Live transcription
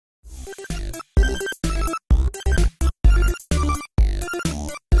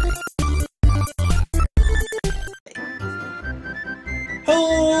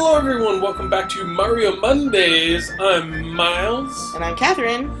everyone, welcome back to Mario Mondays. I'm Miles. And I'm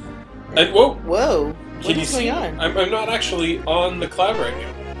Kathryn. And whoa! Whoa. Can you see? Going on? I'm not actually on the cloud right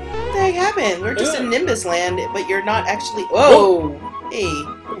now. What the heck happened? We're just in Nimbus land, but you're not actually... Whoa! Hey.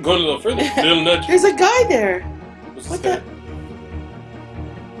 I'm going a little further. Little nudge. There's a guy there! What the?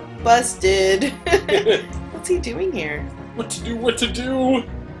 Busted. What's he doing here? What to do?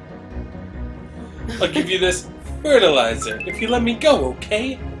 I'll give you this fertilizer if you let me go,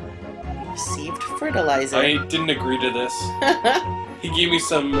 okay? Received fertilizer. I didn't agree to this. He gave me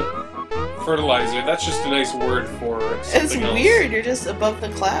some fertilizer. That's just a nice word for something else. It's weird. You're just above the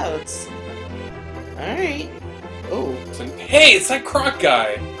clouds. Alright. Oh. Hey, it's that croc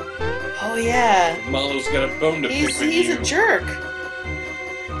guy. Oh, yeah. Malo's got a bone to pick with you. He's a jerk.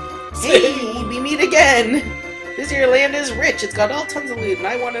 Hey, we meet again. This here land is rich. It's got all tons of loot, and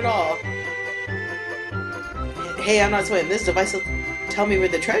I want it all. Hey, I'm not sweating. This device will tell me where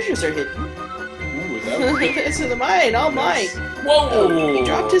the treasures are hidden. Ooh, that would be... This is mine, all mine. Whoa! Oh, he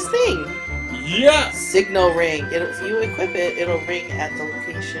dropped his thing. Yes! Signal ring. If you equip it, it'll ring at the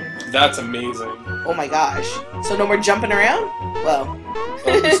location. That's amazing. Oh my gosh. So no more jumping around? Well.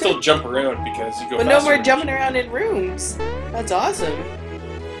 You can still jump around because you go But faster. no more jumping around in rooms. That's awesome.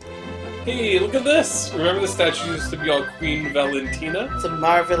 Hey, look at this! Remember the statue used to be all Queen Valentina? It's a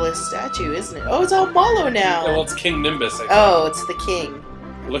marvelous statue, isn't it? Oh, it's all Malo now. Yeah, well, it's King Nimbus, I think. Oh, it's the king.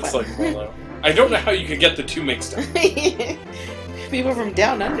 Looks like Malo. I don't know how you could get the two mixed up. People from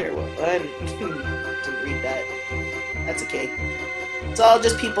down under. Well, I didn't read that. That's okay. It's all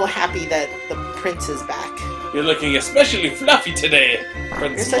just people happy that the prince is back. You're looking especially fluffy today,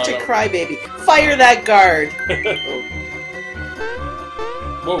 Prince You're such Malo. a crybaby. Fire that guard!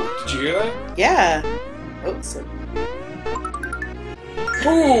 Whoa, did you hear that? Yeah. Oh, so...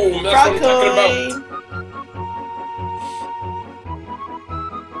 Boom! That's what I'm talking about.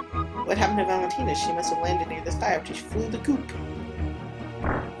 What happened to Valentina? She must have landed near the sky after she flew the coop.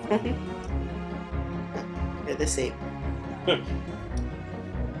 They're the same.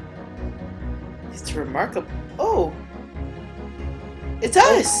 It's remarkable. Oh! It's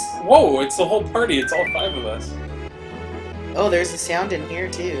us! Whoa, it's the whole party. It's all 5 of us. Oh, there's a sound in here,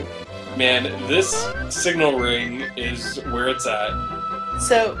 too. Man, this signal ring is where it's at.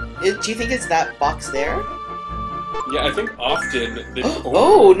 So, do you think it's that box there? Yeah, I think often... They...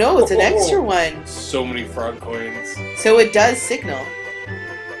 Oh, no, it's an extra one. So many frog coins. So it does signal.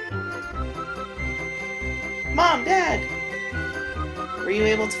 Mom, Dad! Were you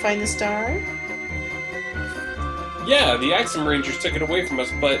able to find the star? Yeah, the Axem Rangers took it away from us,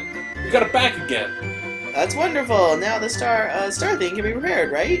 but we got it back again. That's wonderful. Now the star thing can be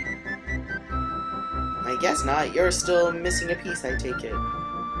repaired, right? I guess not. You're still missing a piece, I take it.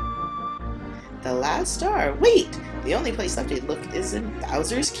 The last star. Wait! The only place left to look is in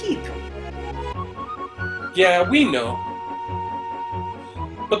Bowser's Keep. Yeah, we know.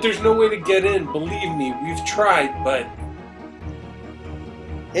 But there's no way to get in. Believe me, we've tried, but...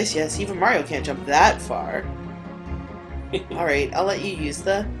 Yes, even Mario can't jump that far. Alright, I'll let you use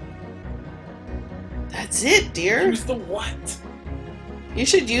the... That's it, dear. Use the what? You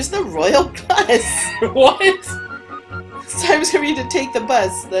should use the royal bus. What? It's time for me to take the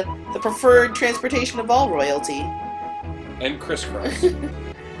bus, the preferred transportation of all royalty. And crisscross.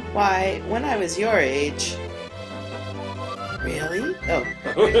 Why, when I was your age... Really? Oh.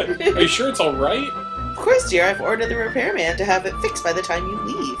 Are you sure it's alright? Of course, dear. I've ordered the repairman to have it fixed by the time you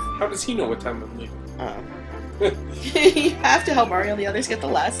leave. How does he know what time I'm leaving? Oh. You have to help Mario and the others get the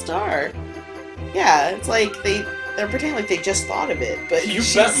last star. Yeah, it's like they're pretending like they just thought of it, but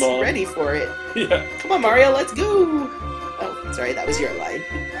she's ready for it. Yeah. Come on, Mario, let's go! Oh, sorry, that was your line.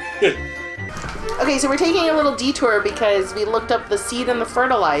 Okay, so we're taking a little detour because we looked up the seed and the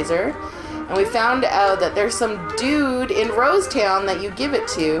fertilizer, and we found out that there's some dude in Rosetown that you give it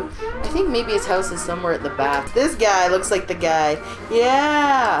to. I think maybe his house is somewhere at the back. This guy looks like the guy.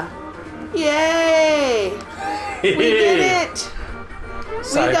 Yeah! Yay! We did it!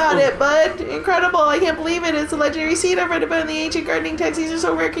 We got it, bud! Incredible! I can't believe it! It's a legendary seed I've read about in the ancient gardening texts. These are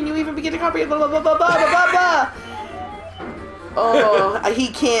so rare, can you even begin to comprehend? Blah, blah, blah, blah, blah, blah, blah. Oh, he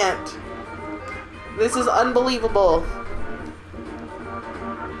can't. This is unbelievable.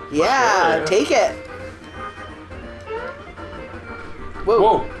 Yeah, take it.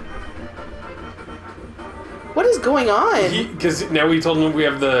 Whoa. What is going on? Because now we told him we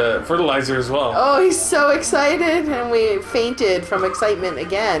have the fertilizer as well. Oh, he's so excited, and we fainted from excitement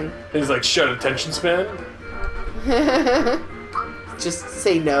again. He's like, shut attention span. Just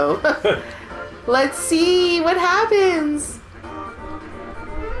say no. Let's see what happens.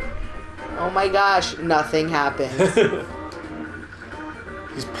 Oh my gosh, nothing happens.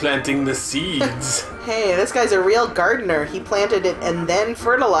 He's planting the seeds. Hey, this guy's a real gardener. He planted it and then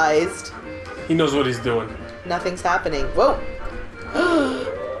fertilized. He knows what he's doing. Nothing's happening. Whoa!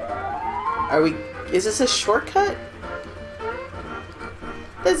 Are we... Is this a shortcut?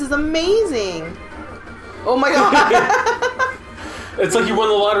 This is amazing! Oh my god! It's like you won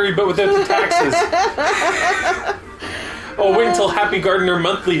the lottery but without the taxes. Oh, wait until Happy Gardener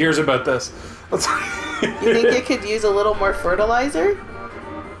Monthly hears about this. You think it could use a little more fertilizer?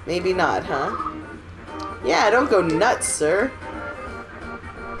 Maybe not, huh? Yeah, don't go nuts, sir.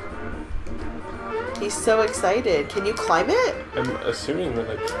 He's so excited. Can you climb it? I'm assuming that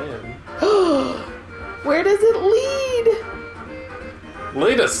I can. Where does it lead?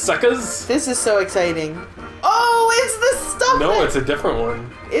 Later, suckers! This is so exciting. Oh, it's the stuff. No, it's a different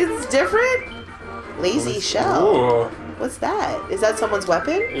one. It's different? Lazy shell. Ooh. What's that? Is that someone's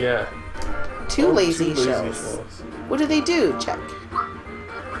weapon? Yeah. Two lazy shells. What do they do? Check.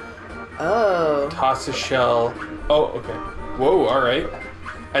 Oh. Toss a shell. Oh, okay. Whoa, alright.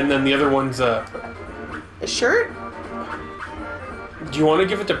 And then the other one's a shirt? Do you want to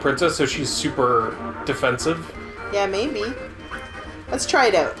give it to Princess so she's super defensive? Yeah, maybe. Let's try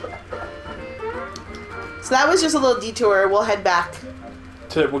it out. So that was just a little detour. We'll head back.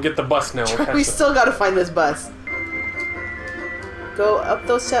 We'll get the bus now. We still gotta find this bus. Go up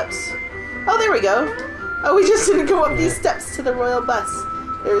those steps. Oh, there we go. Oh, we just didn't go up these steps to the royal bus.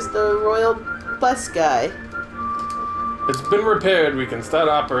 There's the royal bus guy. It's been repaired. We can start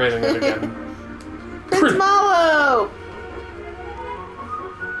operating it again. Prince Mallow!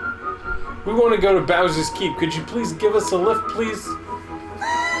 We want to go to Bowser's Keep. Could you please give us a lift, please?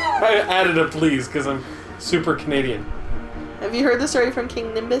 I added a please because I'm super Canadian. Have you heard the story from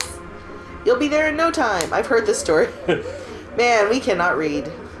King Nimbus? You'll be there in no time. I've heard this story. Man, we cannot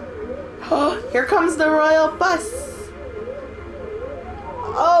read. Oh, here comes the royal bus.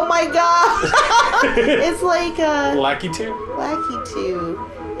 Oh my god! It's like a... Lackey 2? Lackey 2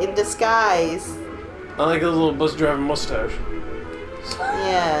 in disguise. I like a little bus driver mustache.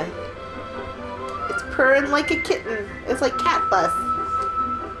 Yeah. It's purring like a kitten. It's like cat bus.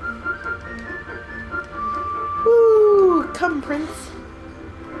 Woo! Come, Prince.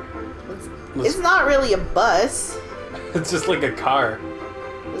 It's not really a bus. It's just like a car.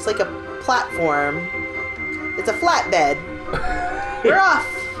 It's like a platform. It's a flatbed. We're off!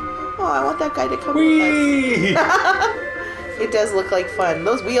 Oh, I want that guy to come with us. It does look like fun.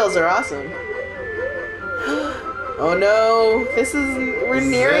 Those wheels are awesome. Oh no, we're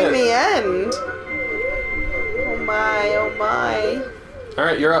nearing the end. Oh my, oh my.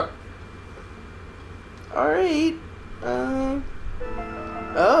 Alright, you're up. Alright. Oh,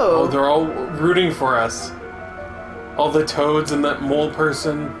 Oh, they're all rooting for us. All the toads and that mole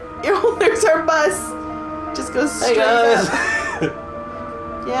person. Oh, there's our bus. Just goes straight up.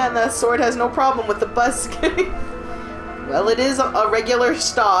 Yeah, and the sword has no problem with the bus. Well, it is a regular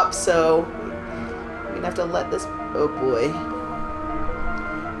stop, so we're gonna have to let this... Oh boy.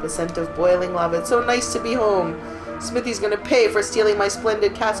 The scent of boiling lava. It's so nice to be home. Smithy's gonna pay for stealing my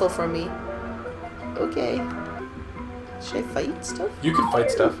splendid castle from me. Okay. Should I fight stuff? You can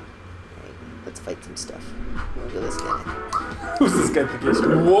fight stuff. Right, let's fight some stuff. Look at this guy. Who's this guy?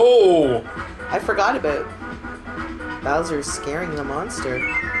 Whoa! I forgot about Bowser's scaring the monster.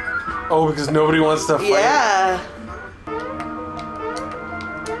 Oh, because nobody wants to fight. Yeah.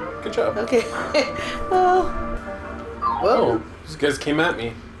 Good job. Okay. Well. Whoa. Oh, these guys came at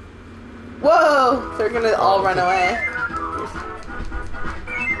me. Whoa! They're gonna all run away.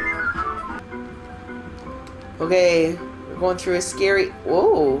 Okay, we're going through a scary...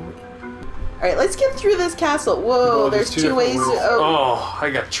 Whoa. Alright, let's get through this castle. Whoa, there's two ways to... Oh, I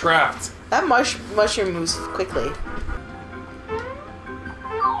got trapped. That mushroom moves quickly.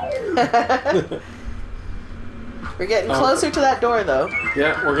 We're getting closer to that door, though.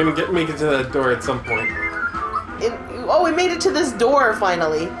 Yeah, we're gonna make it to that door at some point. Oh, we made it to this door,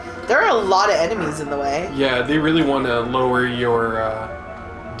 finally. There are a lot of enemies in the way. Yeah, they really want to lower your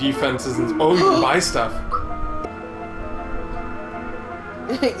defenses. And oh, you can buy stuff.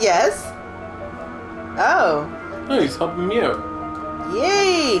 Yes? Oh. Oh, he's helping me out.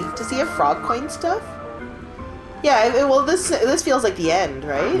 Yay! Does he have frog coin stuff? Yeah, well, this feels like the end,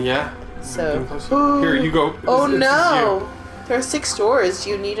 right? Yeah. So... Here, you go. Oh no! There are 6 doors. Do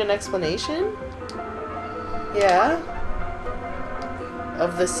you need an explanation? Yeah.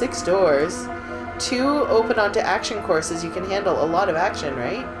 Of the 6 doors, 2 open onto action courses. You can handle a lot of action,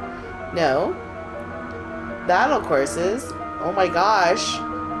 right? No. Battle courses. Oh my gosh.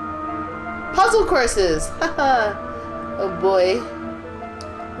 Puzzle courses! Haha. Oh boy.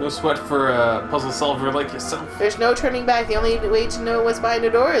 No sweat for a puzzle solver like yourself. There's no turning back. The only way to know what's behind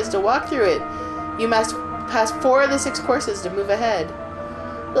a door is to walk through it. You must pass 4 of the 6 courses to move ahead.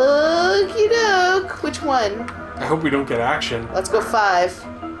 Okie doke. Which one? I hope we don't get action. Let's go 5.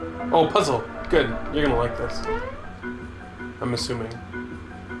 Oh, puzzle. Good. You're gonna like this. I'm assuming.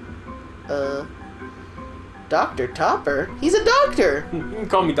 Dr. Topper? He's a doctor! You can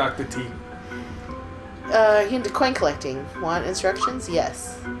call me Dr. T. Into coin collecting. Want instructions?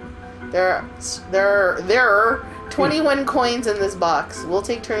 Yes. There are 21 coins in this box. We'll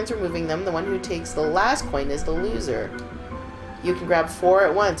take turns removing them. The one who takes the last coin is the loser. You can grab 4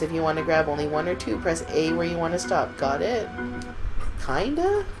 at once. If you want to grab only 1 or 2, press A where you want to stop. Got it?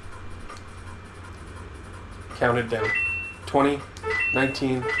 Kinda? Count it down. 20,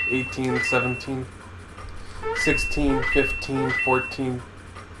 19, 18, 17, 16, 15, 14,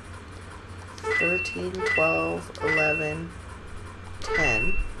 13, 12, 11,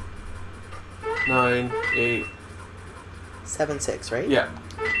 10, 9, 8, 7, 6, right? yeah.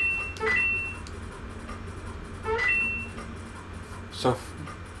 So,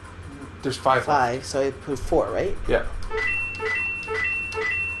 there's 5. 5, so I put 4, right? Yeah.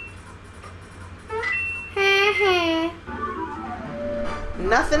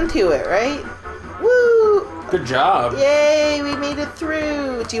 Nothing to it, right? Woo! Good job. Yay, we made it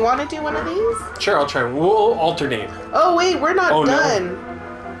through. Do you want to do one of these? Sure, I'll try. We'll alternate. Oh, wait, we're not done.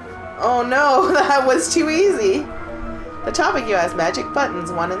 No. Oh, no, that was too easy. The topic you asked, magic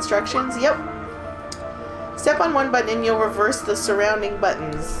buttons. 1 instructions? Yep. Step on 1 button and you'll reverse the surrounding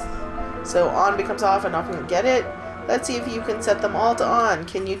buttons. So on becomes off and off. Get it? Let's see if you can set them all to on.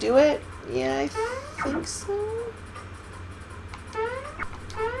 Can you do it? Yeah, I think so.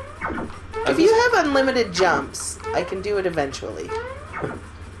 If you have unlimited jumps, I can do it eventually.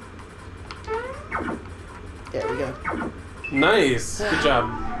 There we go. Nice. Good job.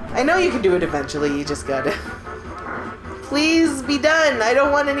 I know you can do it eventually, you just gotta... Please be done. I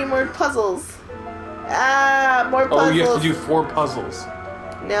don't want any more puzzles. Ah, more puzzles. Oh, you have to do 4 puzzles.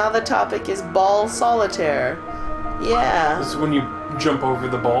 Now the topic is ball solitaire. Yeah. This is when you jump over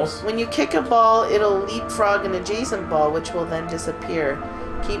the balls? When you kick a ball, it'll leapfrog an adjacent ball, which will then disappear.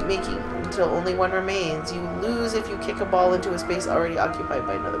 Keep making until only 1 remains. You lose if you kick a ball into a space already occupied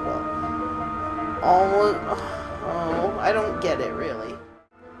by another ball. Oh, I don't get it, really.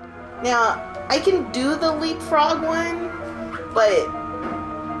 Now, I can do the leapfrog one, but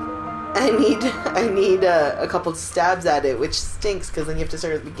I need a couple stabs at it, which stinks because then you have to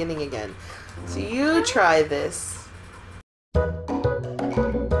start at the beginning again. So you try this.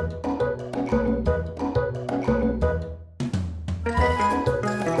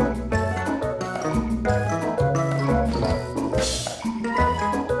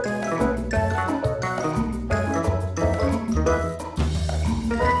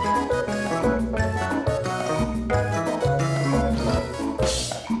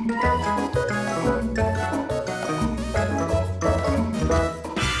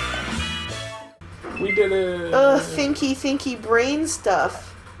 We did it! Ugh, thinky brain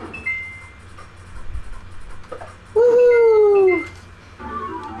stuff. Woohoo!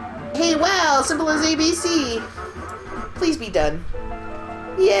 Hey, wow, simple as ABC. Please be done.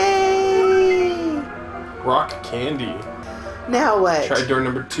 Yay! Rock candy. Now what? Try door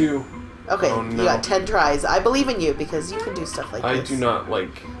number 2. Okay, oh, no. You got 10 tries. I believe in you because you can do stuff like this. I do not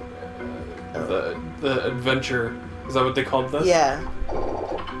like the adventure. Is that what they called this? Yeah.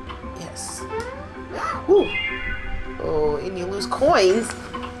 Yes. Woo. Oh, and you lose coins.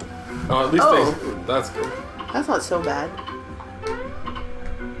 Oh, at least that's good. That's not so bad.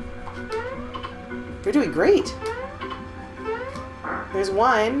 You're doing great. There's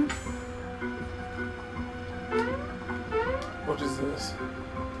 1. What is this?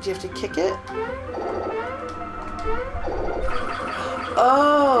 Do you have to kick it?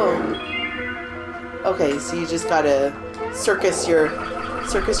 Oh. Okay, so you just gotta circus your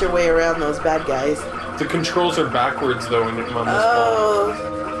way around those bad guys. The controls are backwards though on this ball. Oh.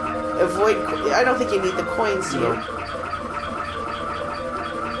 Avoid. I don't think you need the coins, do you?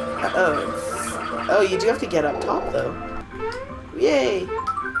 No. Oh, you do have to get up top though. Yay!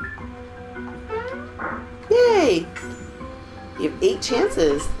 Yay! You have 8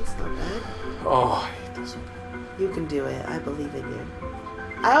 chances. That's not bad. Oh, I hate this one. You can do it. I believe in you.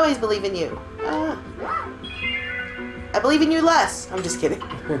 I always believe in you. I believe in you less. I'm just kidding.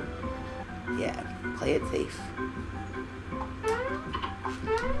 Yeah, play it safe.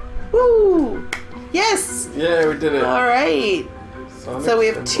 Woo! Yes! Yeah, we did it. All right. Sonic So we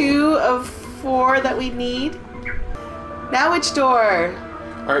have symbol. 2 of 4 that we need. Now which door?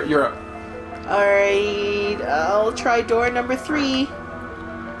 Alright, you're up. Alright, I'll try door number 3.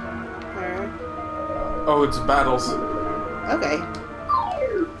 Oh, it's battles. Okay.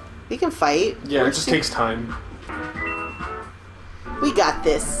 We can fight. Yeah, it just takes time. We got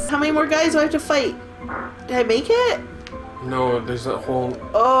this. How many more guys do I have to fight? Did I make it? No, there's a whole...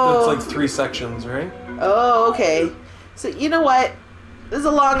 Oh. It's like 3 sections, right? Oh, okay. So, you know what? This is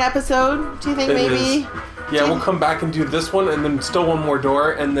a long episode. Do you think maybe... Yeah, we'll come back and do this one, and then still one more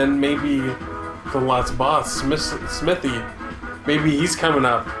door, and then maybe the last boss, Smithy. Maybe he's coming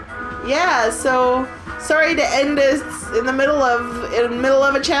up. Yeah, so sorry to end us in the middle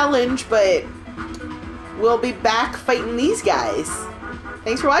of a challenge, but we'll be back fighting these guys.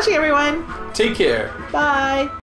 Thanks for watching, everyone. Take care. Bye.